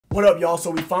What up, y'all?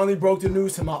 So we finally broke the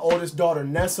news to my oldest daughter,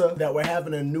 Nessa, that we're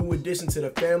having a new addition to the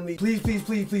family.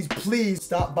 Please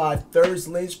stop by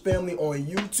Lynch family on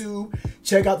YouTube.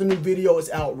 Check out the new video. It's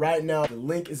out right now. The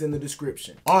link is in the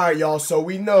description. All right, y'all. So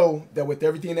we know that with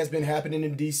everything that's been happening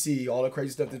in DC, all the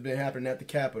crazy stuff that's been happening at the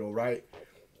Capitol, right?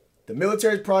 The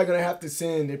military is probably going to have to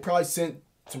they probably sent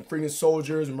some freaking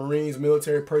soldiers, Marines,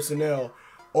 military personnel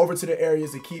over to the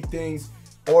areas to keep things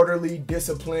orderly,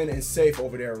 disciplined, and safe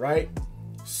over there, right?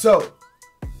 So,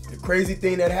 the crazy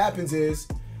thing that happens is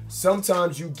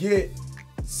sometimes you get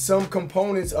some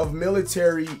components of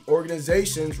military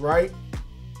organizations, right?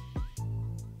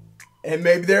 And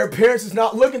maybe their appearance is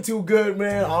not looking too good,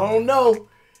 man. I don't know,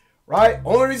 right?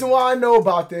 Only reason why I know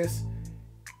about this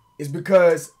is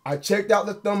because I checked out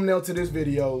the thumbnail to this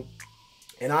video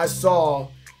and I saw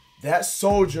that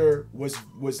soldier was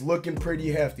looking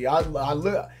pretty hefty. I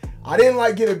didn't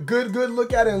like get a good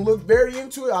look at it and look very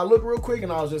into it. I looked real quick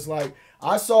and I was just like,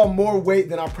 I saw more weight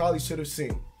than I probably should have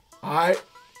seen. All right.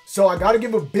 So I got to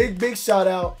give a big shout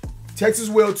out. Texas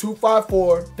Will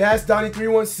 254, Fast Donnie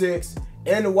 316,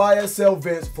 and the YSL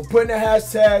Vince for putting the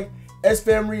hashtag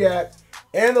SFAM React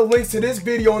and the links to this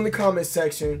video in the comment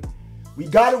section. We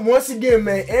got it once again,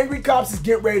 man. Angry Cops is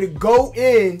getting ready to go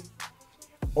in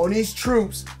on these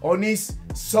troops, on these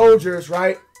soldiers,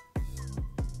 right?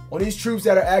 On these troops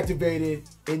that are activated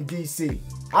in DC.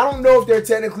 I don't know if they're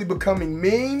technically becoming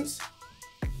memes,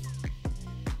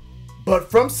 but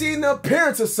from seeing the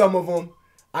appearance of some of them,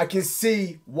 I can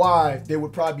see why they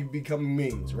would probably be becoming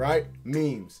memes, right?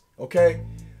 Memes, okay?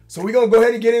 So we're gonna go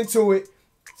ahead and get into it.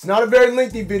 It's not a very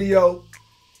lengthy video.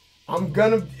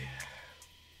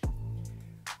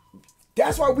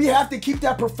 That's why we have to keep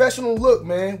that professional look,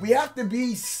 man. We have to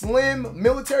be slim,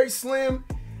 military slim.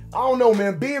 I don't know,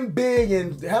 man. Being big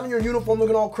and having your uniform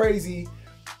looking all crazy,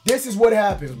 this is what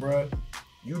happens, bro.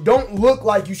 You don't look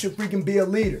like you should freaking be a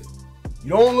leader.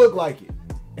 You don't look like it.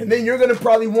 And then you're going to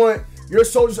probably want your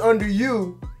soldiers under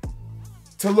you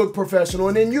to look professional,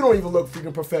 and then you don't even look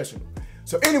freaking professional.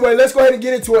 So anyway, let's go ahead and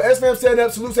get into it. SFAM stand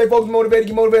up. Salute, stay focused, motivated.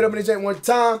 Get motivated up in this ain't one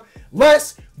time.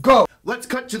 Let's go. Let's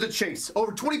cut to the chase.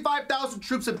 Over 25,000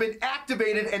 troops have been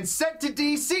activated and sent to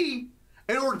D.C.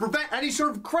 in order to prevent any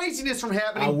sort of craziness from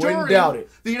happening during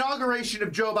the inauguration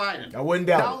of Joe Biden. I wouldn't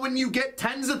doubt it. Now, when you get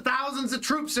tens of thousands of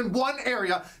troops in one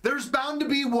area, there's bound to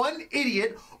be one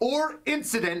idiot or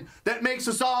incident that makes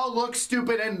us all look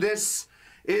stupid, and this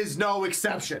is no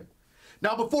exception.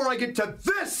 Now, before I get to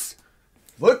this...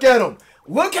 Look at him.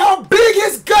 Look how big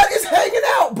his gut is hanging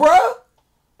out, bruh.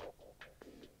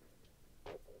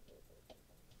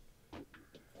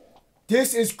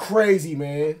 This is crazy,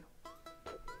 man.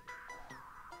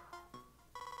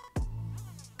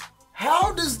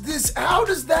 How does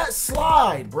that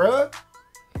slide, bruh?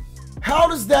 How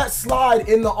does that slide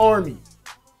in the Army?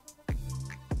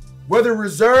 Whether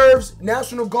reserves,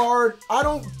 National Guard, I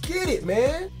don't get it,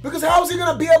 man. Because how is he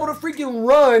gonna be able to freaking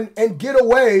run and get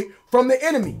away from the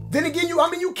enemy? Then again,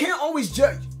 you can't always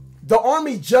judge. The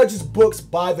Army judges books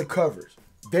by the covers.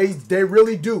 They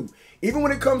really do. Even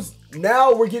when it comes,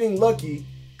 now we're getting lucky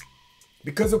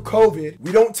because of COVID.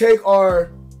 We don't take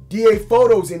our DA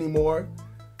photos anymore.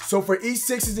 So for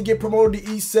E6s to get promoted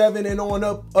to E7 and on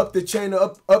up the chain,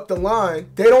 up the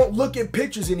line, they don't look at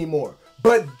pictures anymore.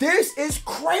 But this is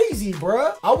crazy,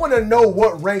 bruh. I want to know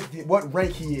what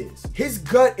rank he is. His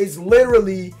gut is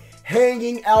literally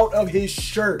hanging out of his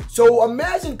shirt. So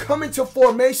imagine coming to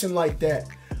formation like that.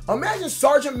 Imagine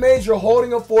Sergeant Major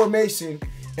holding a formation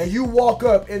and you walk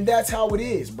up and that's how it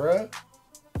is, bruh.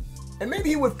 And maybe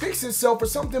he would fix himself or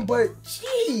something, but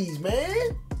jeez,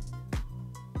 man.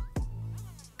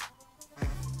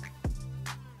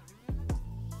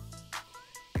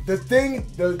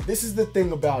 This is the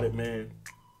thing about it, man.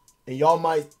 And y'all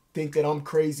might think that I'm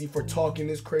crazy for talking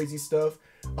this crazy stuff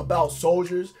about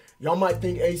soldiers. Y'all might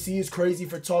think AC is crazy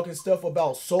for talking stuff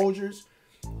about soldiers.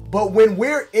 But when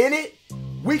we're in it,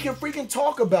 we can freaking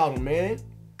talk about them, man.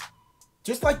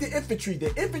 Just like the infantry.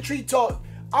 The infantry talk.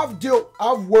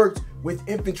 I've worked with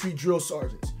infantry drill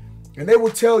sergeants. And they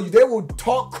will tell you, they will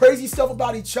talk crazy stuff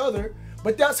about each other,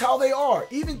 but that's how they are.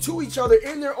 Even to each other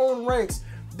in their own ranks.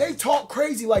 They talk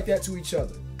crazy like that to each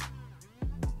other.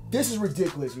 This is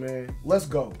ridiculous, man. Let's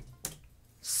go.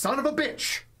 Son of a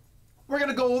bitch. We're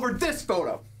gonna go over this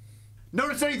photo.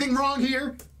 Notice anything wrong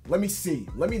here? Let me see.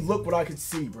 Let me look what I can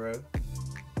see, bro.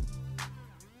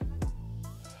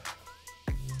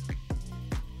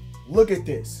 Look at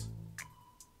this.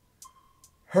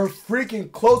 Her freaking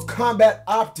close combat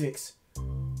optics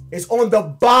is on the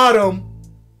bottom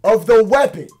of the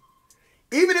weapon.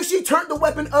 Even if she turned the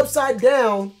weapon upside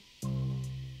down,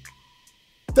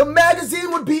 The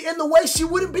magazine would be in the way. She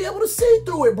wouldn't be able to see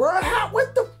through it, bro. How,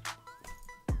 what the?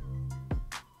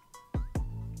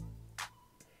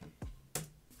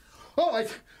 Oh,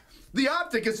 the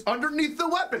optic is underneath the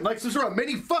weapon, like some sort of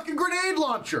mini fucking grenade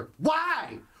launcher.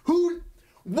 Why?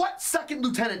 What second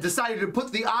lieutenant decided to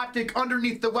put the optic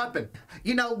underneath the weapon?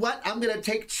 You know what? I'm going to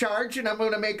take charge and I'm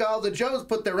going to make all the Joes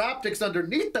put their optics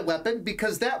underneath the weapon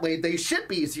because that way they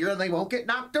ship easier and they won't get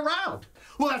knocked around.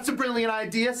 Well, that's a brilliant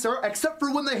idea, sir, except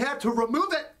for when they had to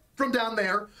remove it from down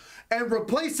there and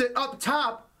replace it up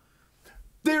top,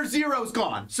 their zero's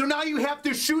gone. So now you have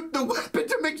to shoot the weapon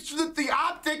to make sure that the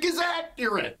optic is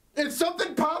accurate. If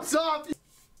something pops off...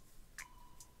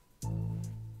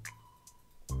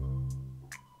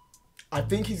 I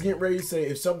think he's getting ready to say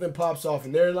if something pops off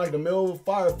and they're in like the middle of a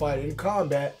firefight in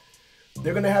combat,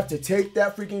 they're going to have to take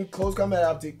that freaking close combat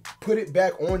optic, put it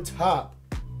back on top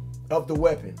of the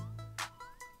weapon.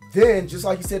 Then, just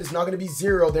like you said, it's not going to be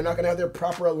zero. They're not going to have their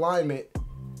proper alignment.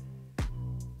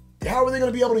 How are they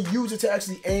going to be able to use it to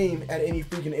actually aim at any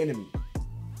freaking enemy?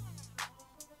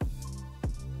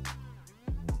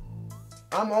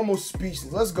 I'm almost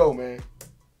speechless. Let's go, man.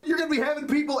 You're going to be having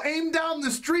people aim down the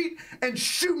street and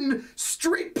shooting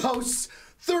street posts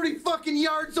 30 fucking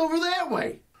yards over that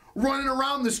way. Running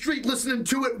around the street listening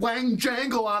to it wang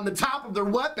jangle on the top of their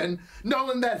weapon,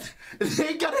 knowing that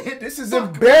they got to hit. This is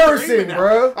embarrassing,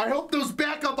 bro. I hope those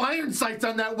backup iron sights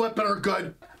on that weapon are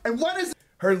good. And what is...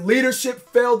 Her leadership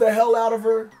failed the hell out of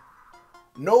her.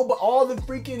 No, but all the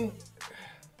freaking...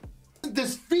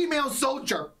 This female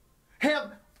soldier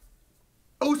have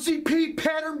OCP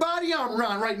pattern body armor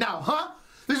on right now, huh?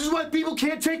 This is why people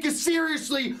can't take us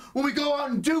seriously when we go out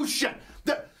and do shit.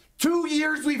 2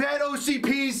 years we've had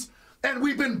OCPs, and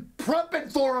we've been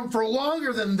prepping for them for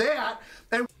longer than that.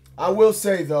 And I will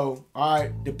say, though, all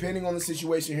right, depending on the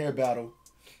situation here, Battle,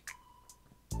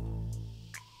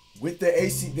 with the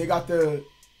AC, they got the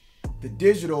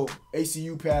digital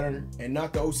ACU pattern and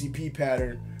not the OCP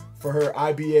pattern for her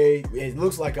IBA. It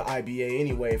looks like an IBA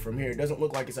anyway from here. It doesn't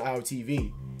look like it's an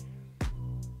IOTV.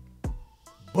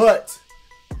 But,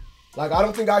 like, I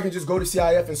don't think I can just go to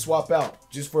CIF and swap out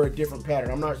just for a different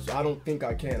pattern. I don't think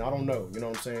I can. I don't know. You know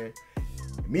what I'm saying?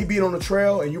 Me being on the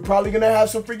trail, and you're probably going to have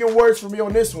some freaking words for me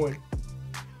on this one.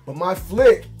 But my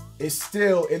flick is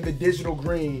still in the digital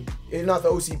green. It's not the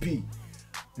OCP.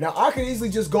 Now, I could easily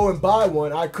just go and buy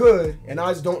one. I could, and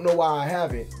I just don't know why I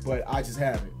haven't, but I just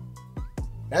haven't.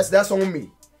 That's on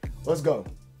me. Let's go.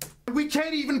 We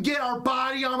can't even get our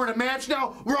body armor to match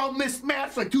now. We're all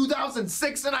mismatched like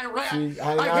 2006 in Iraq. See,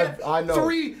 I know. had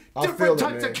 3 different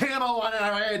types of camo on it.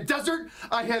 I had desert,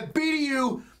 I had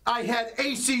BDU, I had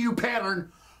ACU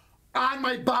pattern on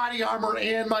my body armor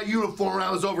and my uniform when I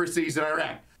was overseas in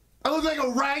Iraq. I look like a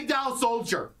ragdoll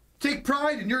soldier. Take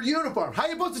pride in your uniform. How are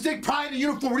you supposed to take pride in a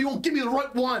uniform when you won't give me the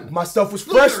right one? My stuff was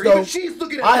fresh, though. Even she's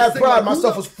looking at I have this pride. thing My like,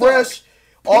 stuff was fresh.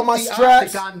 All my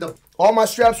straps, all my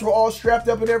straps were all strapped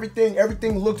up and everything.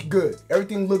 Everything looked good.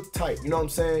 Everything looked tight. You know what I'm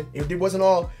saying? It wasn't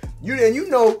all you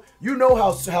know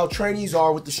how trainees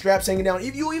are with the straps hanging down.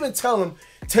 If you even tell them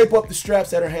tape up the straps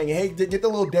that are hanging, hey, get the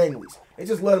little danglies and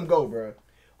just let them go, bro.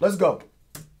 Let's go.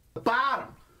 Bottom.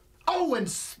 Oh, and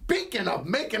speaking of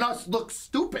making us look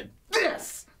stupid,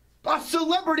 this. A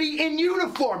celebrity in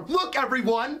uniform. Look,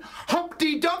 everyone.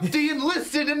 Humpty Dumpty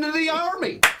enlisted into the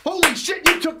army. Holy shit,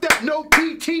 you took that no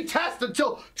PT test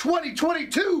until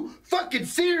 2022. Fucking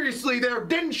seriously there,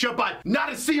 didn't you? But not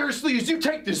as seriously as you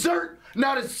take dessert.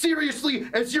 Not as seriously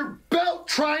as your belt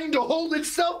trying to hold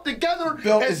itself together.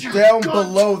 Belt as is your down gut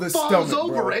below the falls stomach,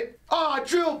 over bro. it. Ah,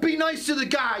 Drill, be nice to the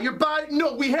guy. Your body,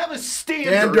 no, we have a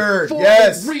standard for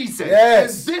yes. a reason.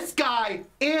 Yes. And this guy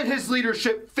and his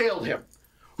leadership failed him.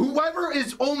 Whoever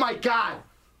is, oh my God.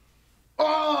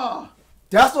 Oh.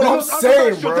 That's what I'm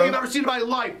saying, bro. Thing I've ever seen in my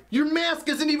life. Your mask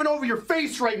isn't even over your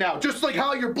face right now. Just like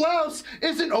how your blouse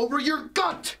isn't over your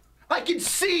gut. I can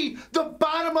see the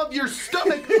bottom of your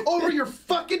stomach over your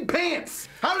fucking pants.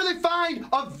 How do they find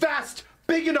a vest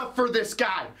big enough for this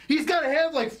guy? He's got to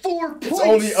have like 4 plates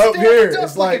only up here. Up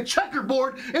it's like a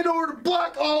checkerboard in order to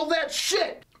block all that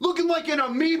shit. Looking like an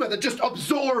amoeba that just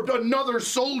absorbed another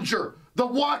soldier. The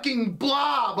walking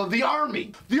blob of the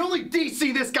army. The only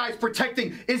DC this guy's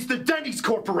protecting is the Denny's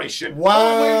Corporation. Wow.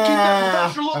 Oh, way to keep that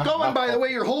professional look going, by the way.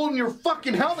 You're holding your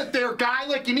fucking helmet there, guy,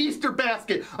 like an Easter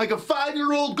basket. Like a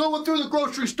 5-year-old going through the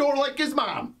grocery store like his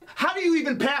mom. How do you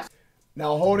even pass?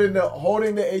 Now, holding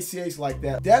the ACH like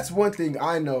that, that's one thing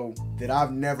I know that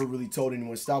I've never really told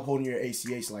anyone. Stop holding your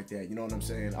ACH like that. You know what I'm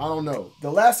saying? I don't know. The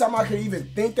last time I could even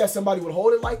think that somebody would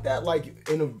hold it like that, like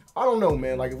I don't know,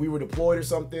 man. Like if we were deployed or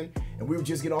something and we were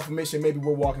just getting off a mission, maybe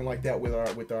we're walking like that with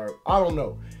our, I don't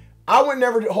know. I would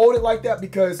never hold it like that,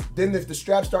 because then if the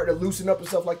straps start to loosen up and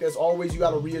stuff like that, as always, you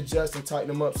got to readjust and tighten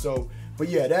them up. So, but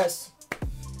yeah,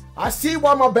 I see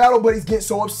why my battle buddies get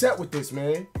so upset with this,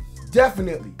 man.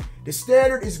 Definitely. The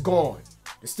standard is gone.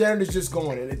 The standard is just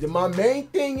gone. And my main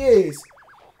thing is,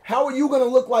 how are you going to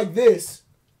look like this?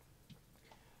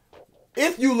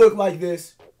 If you look like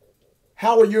this,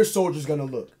 how are your soldiers going to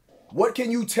look? What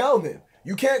can you tell them?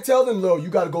 You can't tell them, Lil, you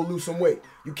got to go lose some weight.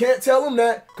 You can't tell them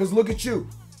that, because look at you.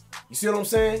 You see what I'm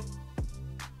saying?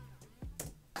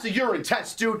 It's a urine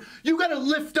test, dude. You gotta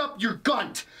lift up your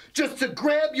gunt just to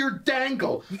grab your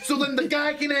dangle, so then the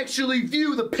guy can actually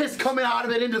view the piss coming out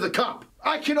of it into the cup.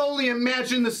 I can only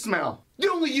imagine the smell. The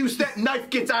only use that knife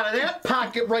gets out of that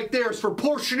pocket right there is for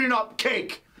portioning up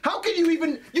cake. How can you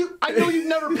even, I know you've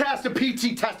never passed a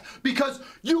PT test because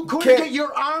you couldn't get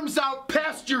your arms out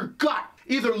past your gut.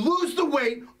 Either lose the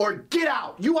weight or get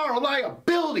out. You are a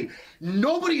liability.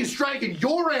 Nobody is dragging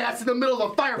your ass in the middle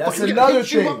of a firefight. That's another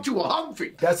thing. You up to a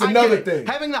Humvee. That's another thing.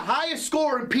 Having the highest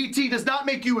score in PT does not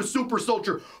make you a super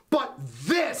soldier, but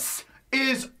this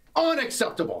is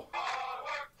unacceptable.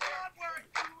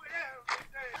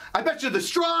 I bet you the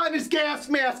straw in his gas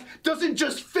mask doesn't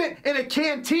just fit in a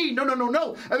canteen. No, no, no,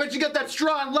 no. I bet you got that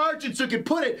straw enlarged so you can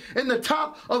put it in the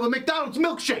top of a McDonald's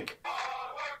milkshake.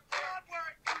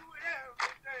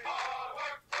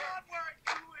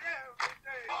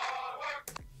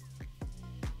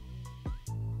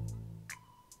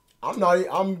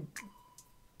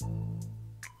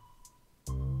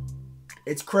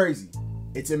 It's crazy.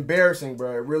 It's embarrassing,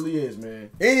 bro. It really is, man.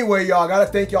 Anyway, y'all, gotta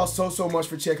thank y'all so much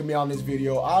for checking me out in this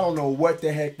video. I don't know what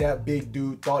the heck that big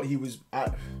dude thought he was.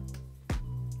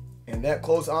 And that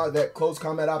close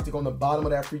combat optic on the bottom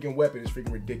of that freaking weapon is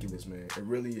freaking ridiculous, man. It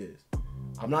really is.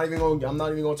 I'm not even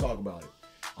gonna talk about it.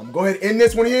 I'm gonna go ahead and end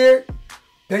this one here.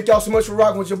 Thank y'all so much for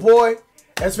rocking with your boy.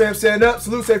 SFAM setting up.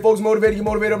 Salute, say folks motivated. You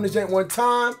motivated up in this jank one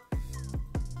time.